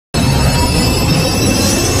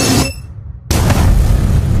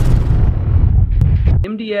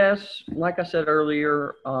MDS, like I said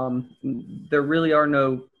earlier, there really are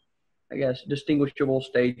no, I guess, distinguishable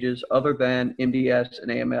stages other than MDS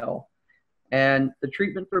and AML. And the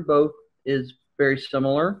treatment for both is very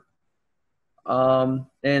similar,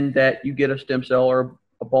 in that you get a stem cell or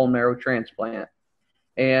a bone marrow transplant.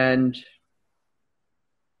 And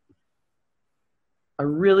I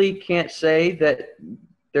really can't say that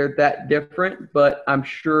they're that different, but I'm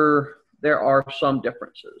sure there are some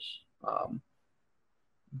differences.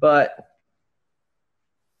 But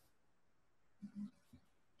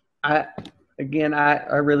I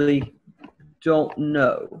really don't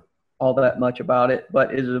know all that much about it,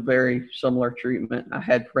 but it is a very similar treatment. I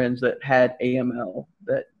had friends that had AML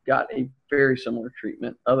that got a very similar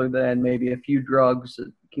treatment, other than maybe a few drugs,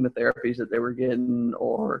 chemotherapies that they were getting,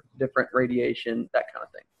 or different radiation, that kind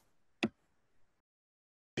of thing.